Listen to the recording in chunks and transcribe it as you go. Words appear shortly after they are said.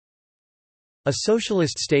A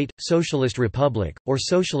socialist state, socialist republic, or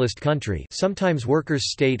socialist country, sometimes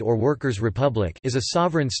workers' state or workers' republic, is a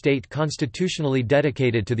sovereign state constitutionally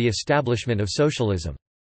dedicated to the establishment of socialism.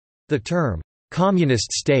 The term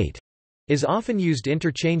communist state is often used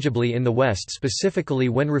interchangeably in the West, specifically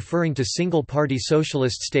when referring to single-party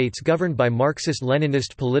socialist states governed by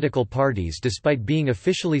Marxist-Leninist political parties. Despite being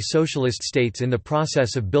officially socialist states in the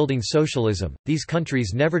process of building socialism, these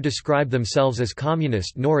countries never describe themselves as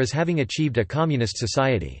communist nor as having achieved a communist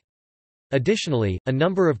society. Additionally, a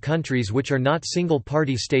number of countries which are not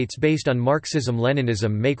single-party states based on Marxism-Leninism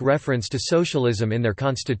make reference to socialism in their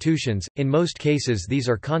constitutions. In most cases these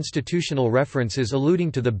are constitutional references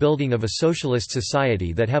alluding to the building of a socialist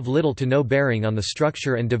society that have little to no bearing on the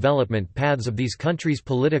structure and development paths of these countries'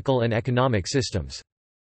 political and economic systems.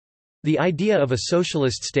 The idea of a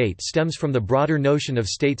socialist state stems from the broader notion of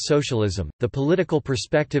state socialism, the political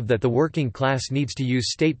perspective that the working class needs to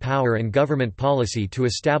use state power and government policy to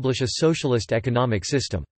establish a socialist economic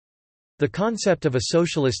system. The concept of a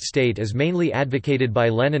socialist state is mainly advocated by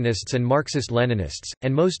Leninists and Marxist-Leninists,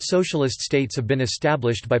 and most socialist states have been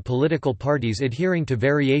established by political parties adhering to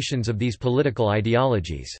variations of these political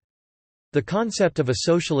ideologies. The concept of a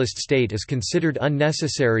socialist state is considered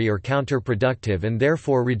unnecessary or counterproductive and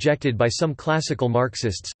therefore rejected by some classical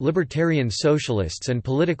Marxists, libertarian socialists and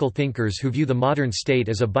political thinkers who view the modern state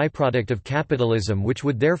as a byproduct of capitalism which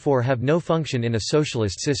would therefore have no function in a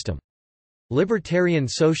socialist system. Libertarian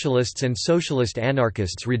socialists and socialist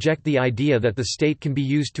anarchists reject the idea that the state can be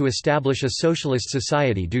used to establish a socialist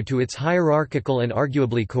society due to its hierarchical and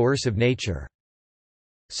arguably coercive nature.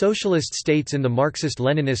 Socialist states in the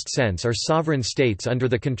Marxist-Leninist sense are sovereign states under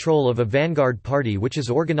the control of a vanguard party which is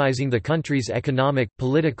organizing the country's economic,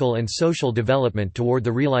 political and social development toward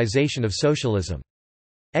the realization of socialism.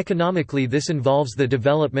 Economically, this involves the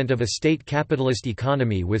development of a state capitalist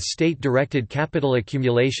economy with state-directed capital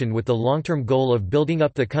accumulation with the long-term goal of building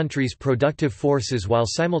up the country's productive forces while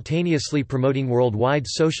simultaneously promoting worldwide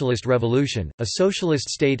socialist revolution. A socialist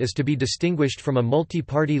state is to be distinguished from a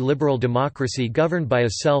multi-party liberal democracy governed by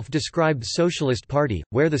a self-described socialist party,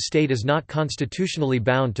 where the state is not constitutionally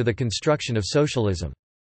bound to the construction of socialism.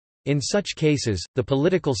 In such cases, the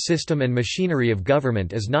political system and machinery of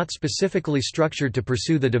government is not specifically structured to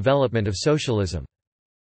pursue the development of socialism.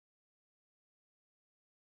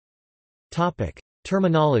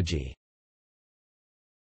 Terminology.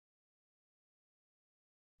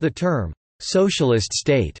 The term, socialist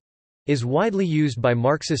state, is widely used by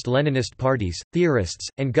Marxist-Leninist parties, theorists,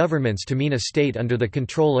 and governments to mean a state under the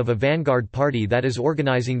control of a vanguard party that is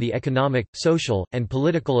organizing the economic, social, and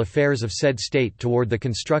political affairs of said state toward the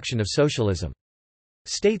construction of socialism.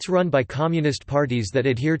 States run by communist parties that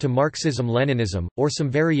adhere to Marxism-Leninism, or some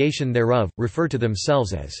variation thereof, refer to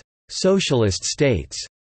themselves as socialist states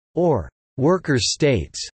or workers'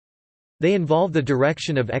 states. They involve the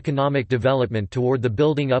direction of economic development toward the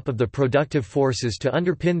building up of the productive forces to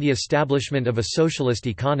underpin the establishment of a socialist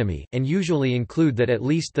economy, and usually include that at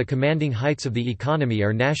least the commanding heights of the economy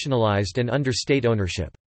are nationalized and under state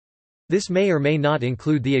ownership. This may or may not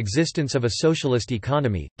include the existence of a socialist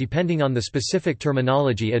economy, depending on the specific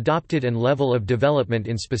terminology adopted and level of development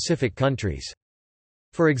in specific countries.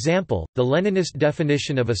 For example, the Leninist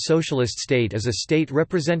definition of a socialist state is a state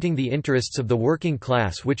representing the interests of the working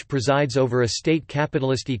class which presides over a state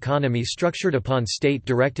capitalist economy structured upon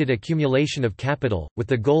state-directed accumulation of capital, with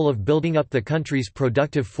the goal of building up the country's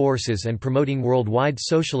productive forces and promoting worldwide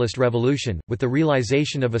socialist revolution, with the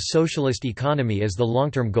realization of a socialist economy as the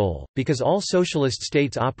long-term goal. Because all socialist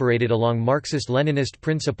states operated along Marxist-Leninist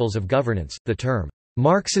principles of governance, the term,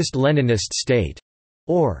 Marxist-Leninist state,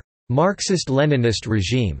 or Marxist-Leninist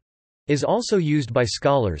regime, is also used by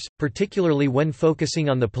scholars, particularly when focusing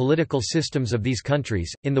on the political systems of these countries.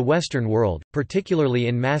 In the Western world, particularly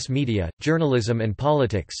in mass media, journalism and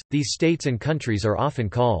politics, these states and countries are often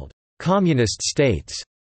called communist states,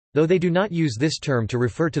 though they do not use this term to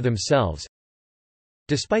refer to themselves.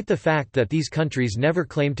 Despite the fact that these countries never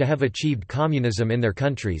claim to have achieved communism in their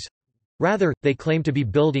countries, rather, they claim to be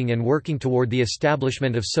building and working toward the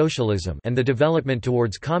establishment of socialism and the development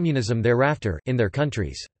towards communism thereafter, in their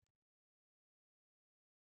countries.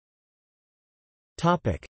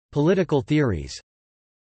 Political theories.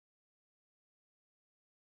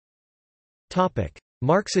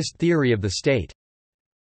 Marxist theory of the state.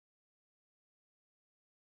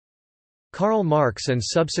 Karl Marx and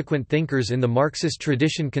subsequent thinkers in the Marxist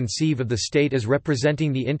tradition conceive of the state as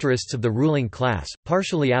representing the interests of the ruling class,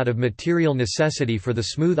 partially out of material necessity for the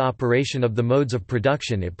smooth operation of the modes of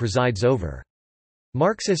production it presides over.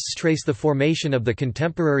 Marxists trace the formation of the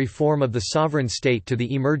contemporary form of the sovereign state to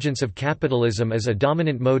the emergence of capitalism as a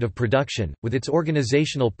dominant mode of production, with its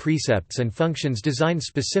organizational precepts and functions designed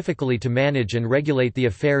specifically to manage and regulate the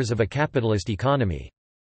affairs of a capitalist economy.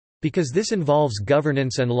 Because this involves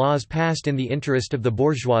governance and laws passed in the interest of the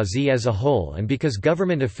bourgeoisie as a whole, and because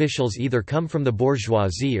government officials either come from the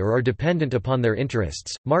bourgeoisie or are dependent upon their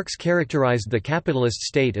interests, Marx characterized the capitalist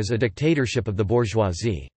state as a dictatorship of the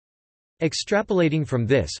bourgeoisie. Extrapolating from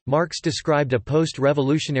this, Marx described a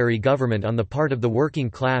post-revolutionary government on the part of the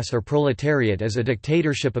working class or proletariat as a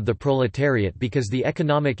dictatorship of the proletariat because the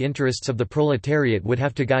economic interests of the proletariat would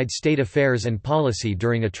have to guide state affairs and policy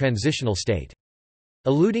during a transitional state.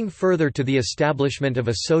 Alluding further to the establishment of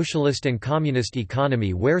a socialist and communist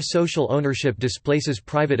economy where social ownership displaces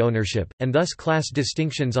private ownership, and thus class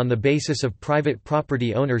distinctions on the basis of private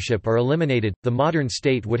property ownership are eliminated, the modern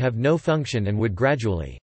state would have no function and would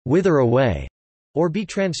gradually wither away, or be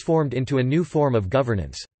transformed into a new form of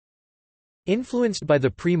governance. Influenced by the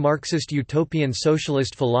pre-Marxist utopian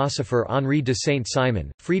socialist philosopher Henri de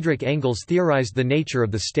Saint-Simon, Friedrich Engels theorized the nature of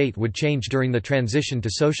the state would change during the transition to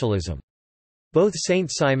socialism. Both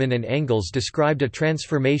Saint-Simon and Engels described a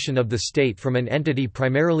transformation of the state from an entity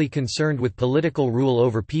primarily concerned with political rule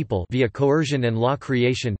over people via coercion and law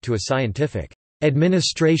creation to a scientific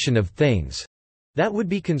administration of things that would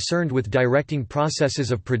be concerned with directing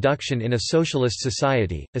processes of production in a socialist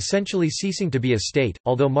society, essentially ceasing to be a state.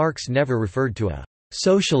 Although Marx never referred to a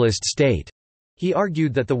socialist state, he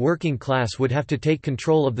argued that the working class would have to take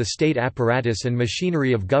control of the state apparatus and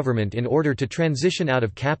machinery of government in order to transition out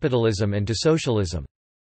of capitalism and to socialism.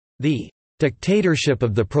 The dictatorship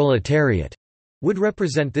of the proletariat would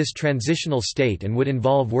represent this transitional state and would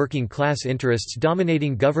involve working class interests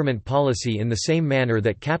dominating government policy in the same manner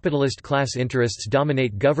that capitalist class interests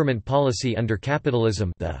dominate government policy under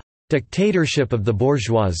capitalism, the dictatorship of the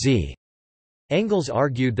bourgeoisie. Engels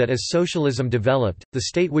argued that as socialism developed, the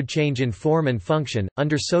state would change in form and function.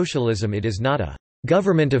 Under socialism it is not a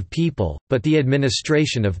government of people, but the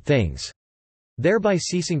administration of things, thereby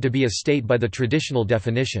ceasing to be a state by the traditional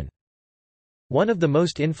definition. One of the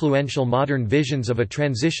most influential modern visions of a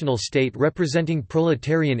transitional state representing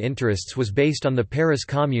proletarian interests was based on the Paris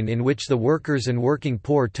Commune, in which the workers and working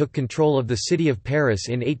poor took control of the city of Paris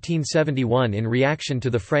in 1871 in reaction to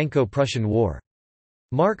the Franco-Prussian War.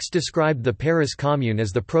 Marx described the Paris Commune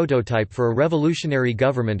as the prototype for a revolutionary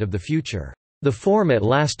government of the future, the form at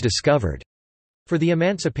last discovered, for the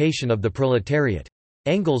emancipation of the proletariat.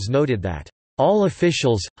 Engels noted that all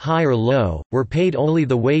officials, high or low, were paid only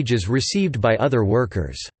the wages received by other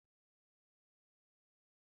workers.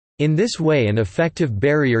 In this way an effective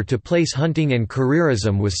barrier to place hunting and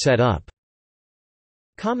careerism was set up.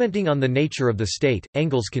 Commenting on the nature of the state,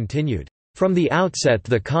 Engels continued, "From the outset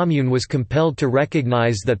the Commune was compelled to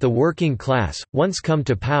recognize that the working class, once come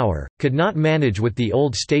to power, could not manage with the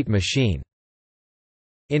old state machine."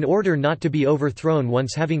 In order not to be overthrown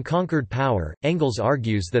once having conquered power, Engels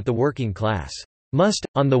argues that the working class must,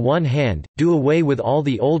 on the one hand, do away with all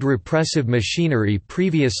the old repressive machinery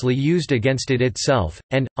previously used against it itself,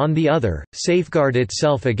 and, on the other, safeguard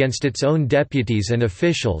itself against its own deputies and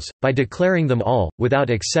officials, by declaring them all, without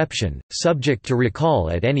exception, subject to recall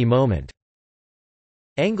at any moment.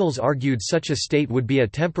 Engels argued such a state would be a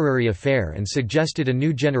temporary affair and suggested a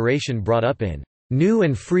new generation brought up in new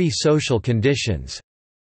and free social conditions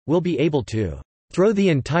will be able to throw the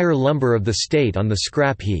entire lumber of the state on the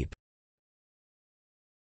scrap heap.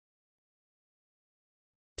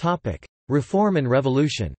 Reform and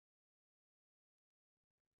revolution.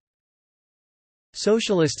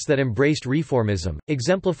 Socialists that embraced reformism,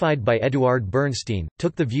 exemplified by Eduard Bernstein,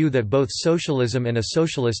 took the view that both socialism and a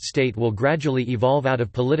socialist state will gradually evolve out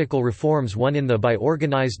of political reforms won in by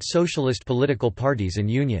organized socialist political parties and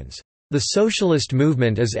unions. The socialist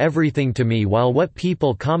movement is everything to me, while what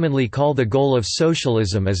people commonly call the goal of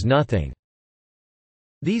socialism is nothing.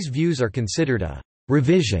 These views are considered a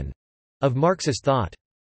revision of Marxist thought.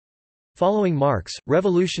 Following Marx,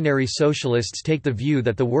 revolutionary socialists take the view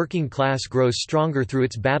that the working class grows stronger through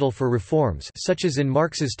its battle for reforms, such as in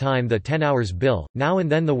Marx's time the 10 Hours Bill. Now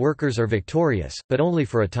and then the workers are victorious, but only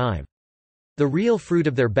for a time. The real fruit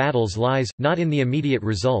of their battles lies, not in the immediate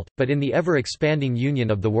result, but in the ever-expanding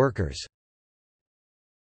union of the workers.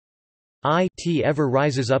 It ever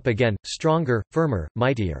rises up again, stronger, firmer,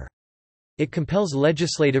 mightier. It compels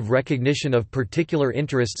legislative recognition of particular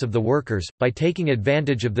interests of the workers, by taking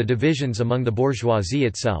advantage of the divisions among the bourgeoisie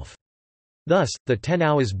itself. Thus, the 10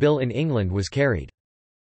 Hours Bill in England was carried.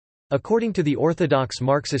 According to the orthodox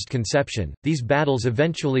Marxist conception, these battles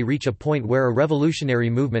eventually reach a point where a revolutionary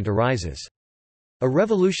movement arises. A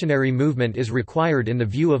revolutionary movement is required in the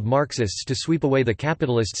view of Marxists to sweep away the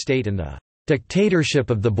capitalist state and the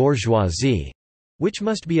dictatorship of the bourgeoisie, which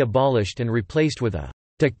must be abolished and replaced with a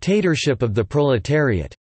dictatorship of the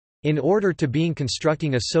proletariat. In order to being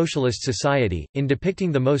constructing a socialist society, in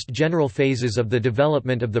depicting the most general phases of the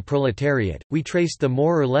development of the proletariat, we traced the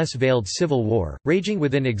more or less veiled civil war, raging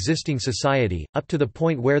within existing society, up to the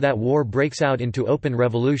point where that war breaks out into open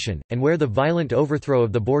revolution, and where the violent overthrow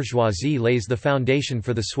of the bourgeoisie lays the foundation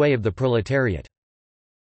for the sway of the proletariat.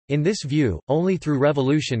 In this view, only through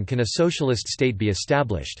revolution can a socialist state be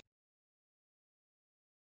established.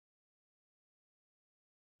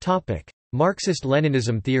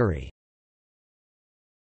 Marxist-Leninism theory.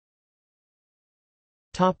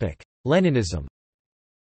 Leninism.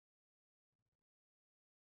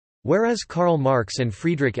 Whereas Karl Marx and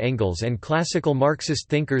Friedrich Engels and classical Marxist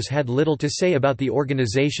thinkers had little to say about the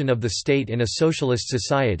organization of the state in a socialist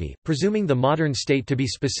society, presuming the modern state to be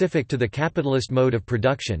specific to the capitalist mode of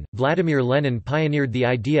production, Vladimir Lenin pioneered the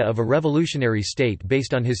idea of a revolutionary state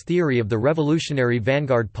based on his theory of the Revolutionary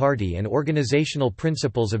Vanguard Party and organizational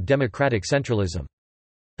principles of democratic centralism.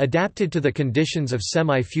 Adapted to the conditions of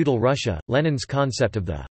semi-feudal Russia, Lenin's concept of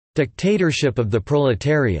the dictatorship of the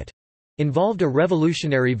proletariat involved a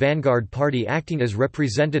revolutionary vanguard party acting as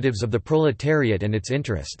representatives of the proletariat and its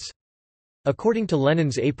interests. According to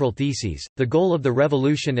Lenin's April theses, the goal of the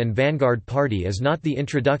Revolution and Vanguard Party is not the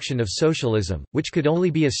introduction of socialism, which could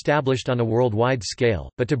only be established on a worldwide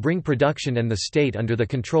scale, but to bring production and the state under the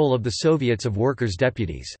control of the Soviets of Workers'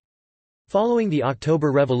 Deputies. Following the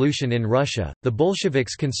October Revolution in Russia, the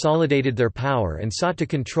Bolsheviks consolidated their power and sought to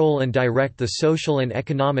control and direct the social and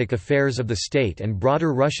economic affairs of the state and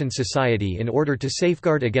broader Russian society in order to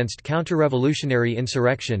safeguard against counter-revolutionary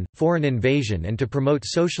insurrection, foreign invasion and to promote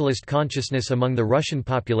socialist consciousness among the Russian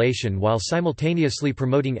population while simultaneously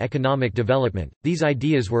promoting economic development. These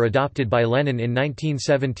ideas were adopted by Lenin in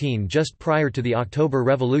 1917 just prior to the October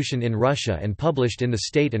Revolution in Russia and published in The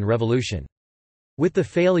State and Revolution. With the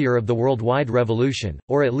failure of the worldwide revolution,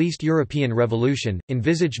 or at least European revolution,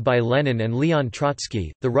 envisaged by Lenin and Leon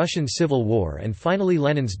Trotsky, the Russian Civil War and finally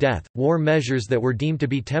Lenin's death, war measures that were deemed to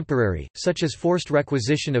be temporary, such as forced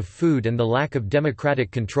requisition of food and the lack of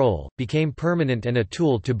democratic control, became permanent and a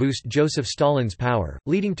tool to boost Joseph Stalin's power,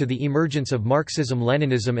 leading to the emergence of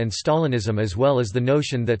Marxism-Leninism and Stalinism as well as the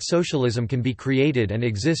notion that socialism can be created and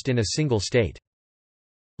exist in a single state.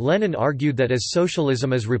 Lenin argued that as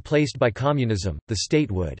socialism is replaced by communism, the state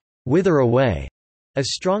would wither away,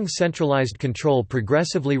 as strong centralized control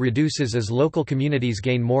progressively reduces as local communities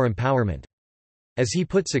gain more empowerment. As he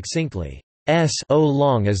put succinctly, "So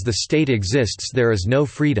long as the state exists there is no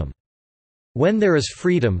freedom. When there is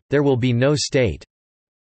freedom, there will be no state."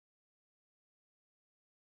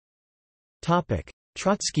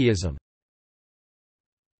 Trotskyism.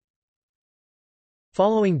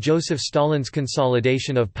 Following Joseph Stalin's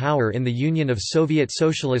consolidation of power in the Union of Soviet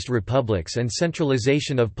Socialist Republics and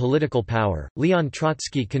centralization of political power, Leon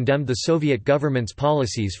Trotsky condemned the Soviet government's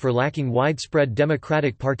policies for lacking widespread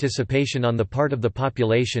democratic participation on the part of the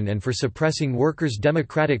population and for suppressing workers'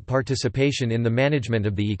 democratic participation in the management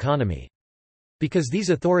of the economy. Because these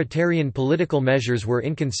authoritarian political measures were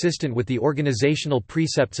inconsistent with the organizational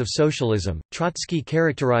precepts of socialism, Trotsky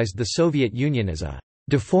characterized the Soviet Union as a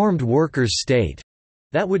deformed workers' state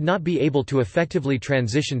that would not be able to effectively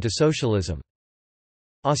transition to socialism.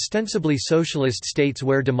 Ostensibly socialist states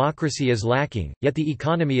where democracy is lacking, yet the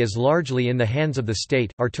economy is largely in the hands of the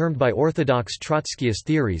state, are termed by orthodox Trotskyist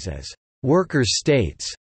theories as workers'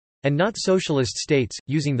 states, and not socialist states,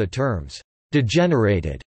 using the terms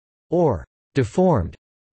degenerated or deformed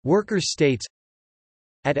workers' states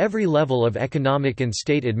at every level of economic and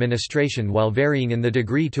state administration while varying in the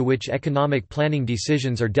degree to which economic planning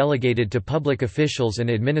decisions are delegated to public officials and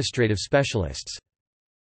administrative specialists.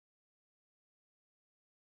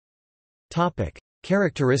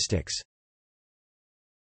 Characteristics.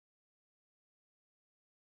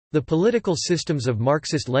 The political systems of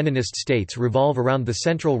Marxist-Leninist states revolve around the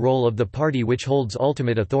central role of the party which holds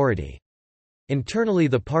ultimate authority. Internally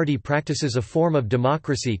the party practices a form of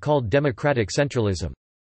democracy called democratic centralism.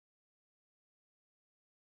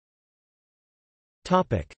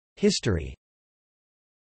 History.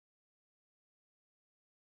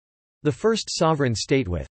 The first sovereign state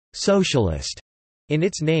with «socialist» in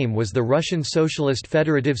its name was the Russian Socialist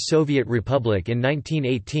Federative Soviet Republic in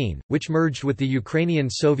 1918, which merged with the Ukrainian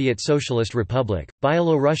Soviet Socialist Republic,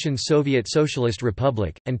 Byelorussian Soviet Socialist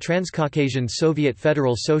Republic, and Transcaucasian Soviet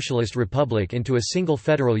Federal Socialist Republic into a single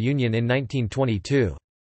federal union in 1922.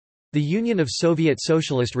 The Union of Soviet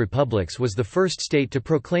Socialist Republics was the first state to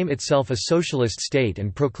proclaim itself a socialist state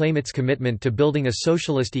and proclaim its commitment to building a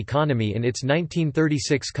socialist economy in its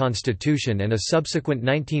 1936 constitution and a subsequent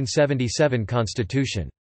 1977 constitution.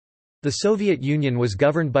 The Soviet Union was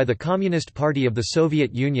governed by the Communist Party of the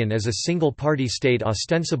Soviet Union as a single-party state,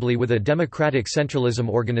 ostensibly with a democratic centralism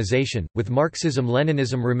organization, with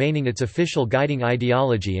Marxism-Leninism remaining its official guiding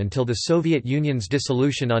ideology until the Soviet Union's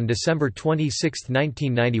dissolution on December 26,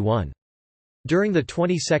 1991. During the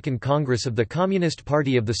 22nd Congress of the Communist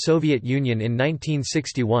Party of the Soviet Union in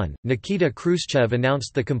 1961, Nikita Khrushchev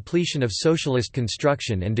announced the completion of socialist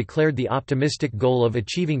construction and declared the optimistic goal of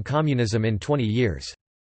achieving communism in 20 years.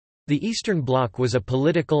 The Eastern Bloc was a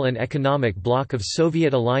political and economic bloc of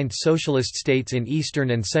Soviet-aligned socialist states in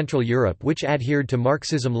Eastern and Central Europe which adhered to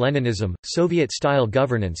Marxism-Leninism, Soviet-style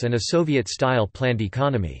governance and a Soviet-style planned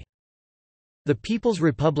economy. The People's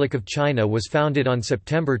Republic of China was founded on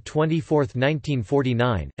September 24,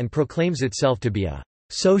 1949, and proclaims itself to be a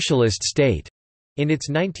 «socialist state» in its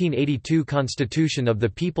 1982 Constitution of the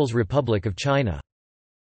People's Republic of China.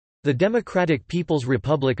 The Democratic People's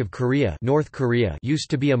Republic of Korea, North Korea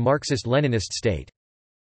used to be a Marxist-Leninist state.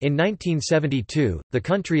 In 1972, the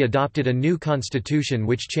country adopted a new constitution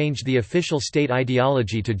which changed the official state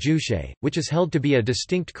ideology to Juche, which is held to be a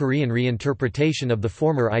distinct Korean reinterpretation of the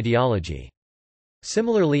former ideology.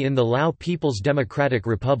 Similarly, in the Lao People's Democratic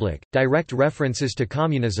Republic, direct references to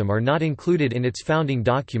communism are not included in its founding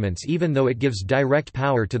documents even though it gives direct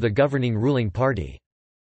power to the governing ruling party.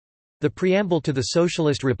 The preamble to the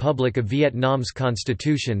Socialist Republic of Vietnam's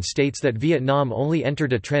constitution states that Vietnam only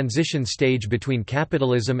entered a transition stage between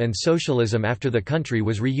capitalism and socialism after the country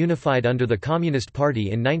was reunified under the Communist Party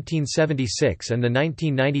in 1976, and the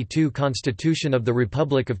 1992 Constitution of the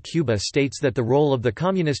Republic of Cuba states that the role of the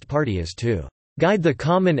Communist Party is to guide the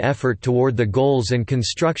common effort toward the goals and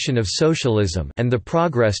construction of socialism and the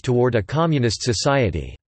progress toward a communist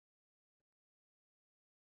society.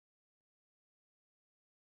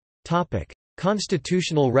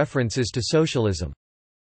 Constitutional references to socialism.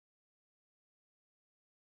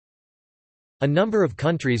 A number of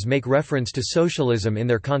countries make reference to socialism in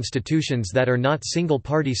their constitutions that are not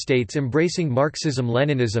single-party states embracing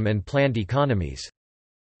Marxism-Leninism and planned economies.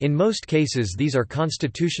 In most cases these are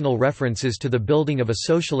constitutional references to the building of a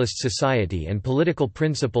socialist society and political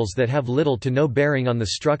principles that have little to no bearing on the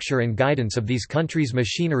structure and guidance of these countries'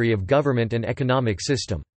 machinery of government and economic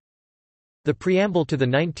system. The preamble to the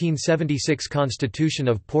 1976 Constitution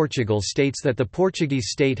of Portugal states that the Portuguese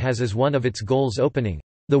state has as one of its goals opening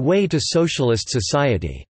the way to socialist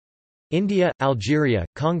society. India, Algeria,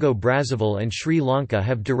 Congo-Brazzaville and Sri Lanka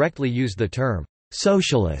have directly used the term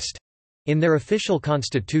socialist in their official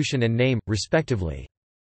constitution and name, respectively.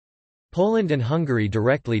 Poland and Hungary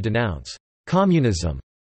directly denounce communism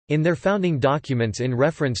in their founding documents in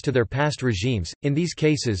reference to their past regimes. In these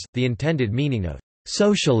cases, the intended meaning of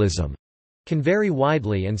socialism can vary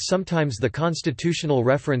widely, and sometimes the constitutional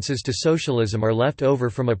references to socialism are left over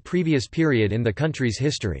from a previous period in the country's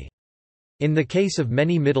history. In the case of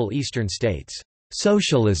many Middle Eastern states,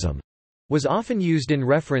 socialism was often used in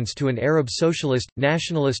reference to an Arab socialist,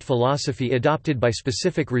 nationalist philosophy adopted by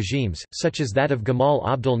specific regimes, such as that of Gamal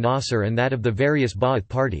Abdel Nasser and that of the various Ba'ath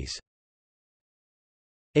parties.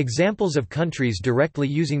 Examples of countries directly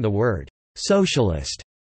using the word socialist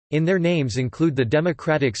in their names include the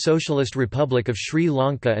Democratic Socialist Republic of Sri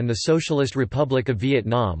Lanka and the Socialist Republic of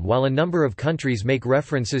Vietnam, while a number of countries make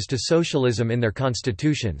references to socialism in their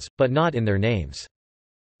constitutions, but not in their names.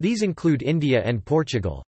 These include India and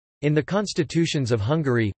Portugal. In the constitutions of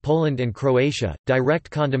Hungary, Poland and Croatia,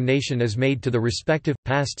 direct condemnation is made to the respective,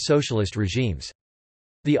 past socialist regimes.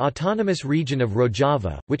 The autonomous region of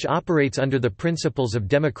Rojava, which operates under the principles of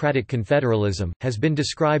democratic confederalism, has been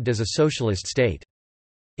described as a socialist state.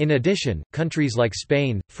 In addition, countries like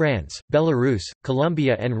Spain, France, Belarus,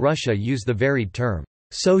 Colombia and Russia use the varied term,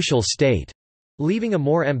 social state, leaving a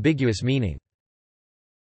more ambiguous meaning.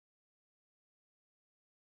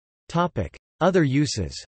 Other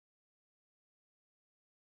uses.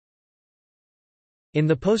 In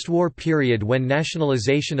the post-war period when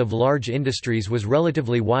nationalization of large industries was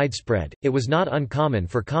relatively widespread, it was not uncommon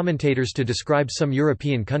for commentators to describe some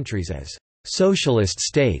European countries as socialist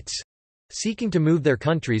states, seeking to move their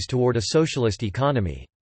countries toward a socialist economy.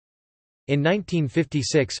 In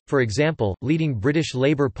 1956, for example, leading British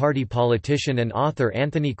Labour Party politician and author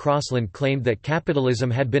Anthony Crosland claimed that capitalism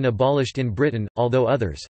had been abolished in Britain, although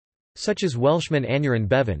others, such as Welshman Aneurin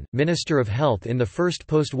Bevan, Minister of Health in the first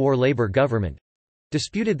post-war Labour government,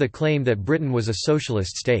 disputed the claim that Britain was a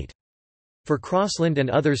socialist state. For Crosland and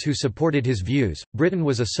others who supported his views, Britain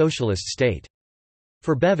was a socialist state.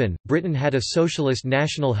 For Bevan, Britain had a socialist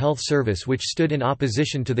national health service which stood in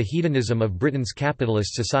opposition to the hedonism of Britain's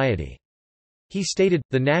capitalist society. He stated,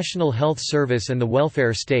 "The National Health Service and the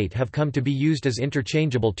welfare state have come to be used as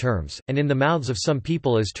interchangeable terms, and in the mouths of some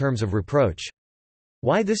people as terms of reproach.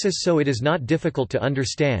 Why this is so it is not difficult to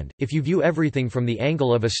understand, if you view everything from the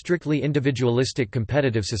angle of a strictly individualistic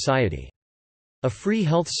competitive society. A free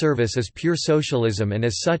health service is pure socialism and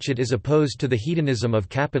as such it is opposed to the hedonism of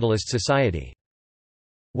capitalist society."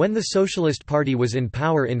 When the Socialist Party was in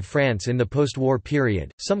power in France in the post-war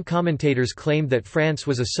period, some commentators claimed that France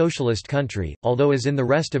was a socialist country, although as in the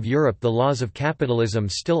rest of Europe the laws of capitalism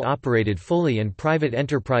still operated fully and private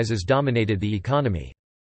enterprises dominated the economy.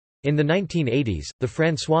 In the 1980s, the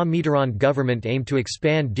François Mitterrand government aimed to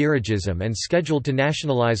expand dirigism and scheduled to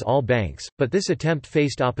nationalize all banks, but this attempt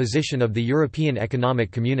faced opposition of the European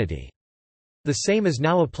Economic Community. The same is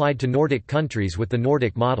now applied to Nordic countries with the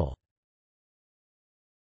Nordic model.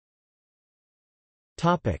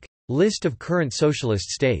 List of current socialist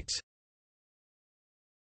states.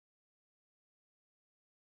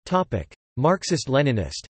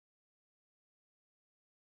 Marxist-Leninist.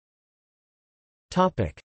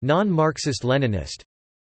 Non-Marxist-Leninist.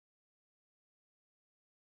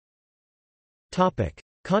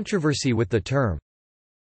 Controversy with the term.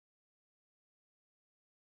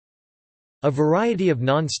 A variety of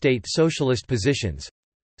non-state socialist positions,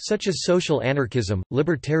 such as social anarchism,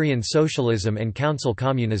 libertarian socialism and council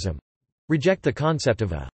communism, reject the concept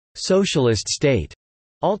of a socialist state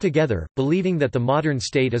altogether, believing that the modern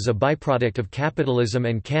state is a byproduct of capitalism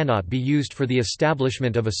and cannot be used for the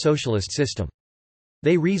establishment of a socialist system.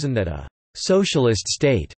 They reason that a socialist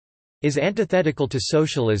state is antithetical to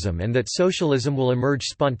socialism and that socialism will emerge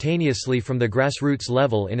spontaneously from the grassroots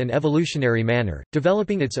level in an evolutionary manner,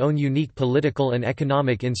 developing its own unique political and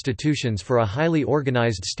economic institutions for a highly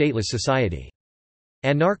organized stateless society.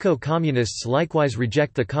 Anarcho-communists likewise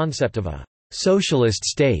reject the concept of a socialist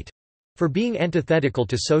state for being antithetical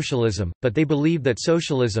to socialism, but they believe that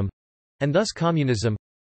socialism—and thus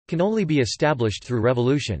communism—can only be established through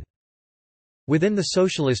revolution. Within the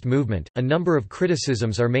socialist movement, a number of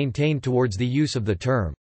criticisms are maintained towards the use of the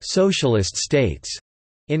term socialist states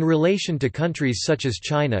in relation to countries such as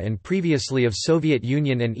China and previously of Soviet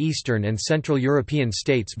Union and Eastern and Central European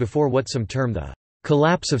states before what some term the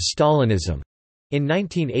collapse of Stalinism in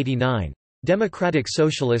 1989. Democratic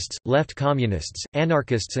socialists, left communists,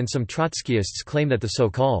 anarchists and some Trotskyists claim that the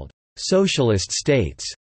so-called socialist states,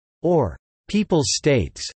 or people's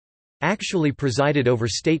states, actually presided over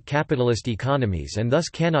state capitalist economies and thus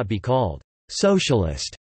cannot be called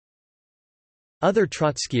socialist. Other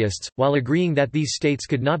Trotskyists, while agreeing that these states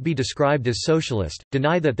could not be described as socialist,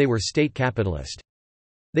 deny that they were state capitalist.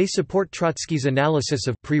 They support Trotsky's analysis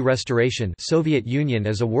of pre-Restoration Soviet Union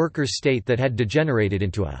as a workers' state that had degenerated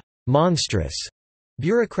into a monstrous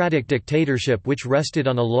bureaucratic dictatorship which rested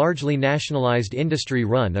on a largely nationalized industry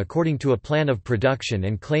run according to a plan of production,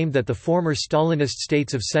 and claimed that the former Stalinist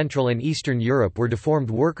states of Central and Eastern Europe were deformed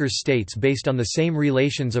workers' states based on the same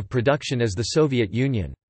relations of production as the Soviet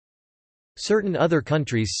Union. Certain other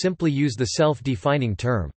countries simply use the self-defining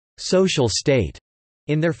term, social state,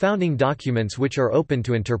 in their founding documents, which are open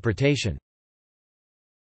to interpretation.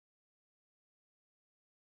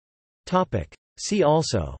 See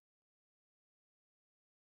also: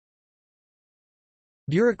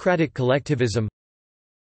 bureaucratic collectivism,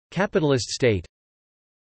 capitalist state,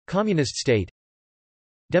 communist state,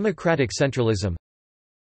 democratic centralism,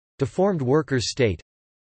 deformed workers' state,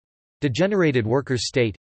 degenerated workers'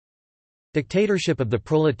 state, dictatorship of the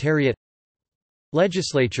proletariat,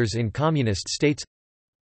 legislatures in communist states,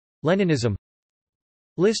 Leninism,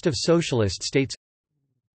 list of socialist states,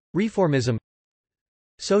 reformism,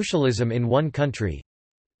 socialism in one country,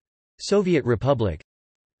 Soviet Republic,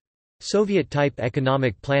 Soviet-type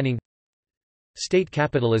economic planning, state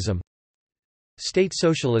capitalism, state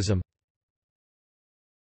socialism.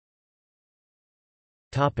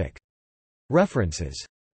 References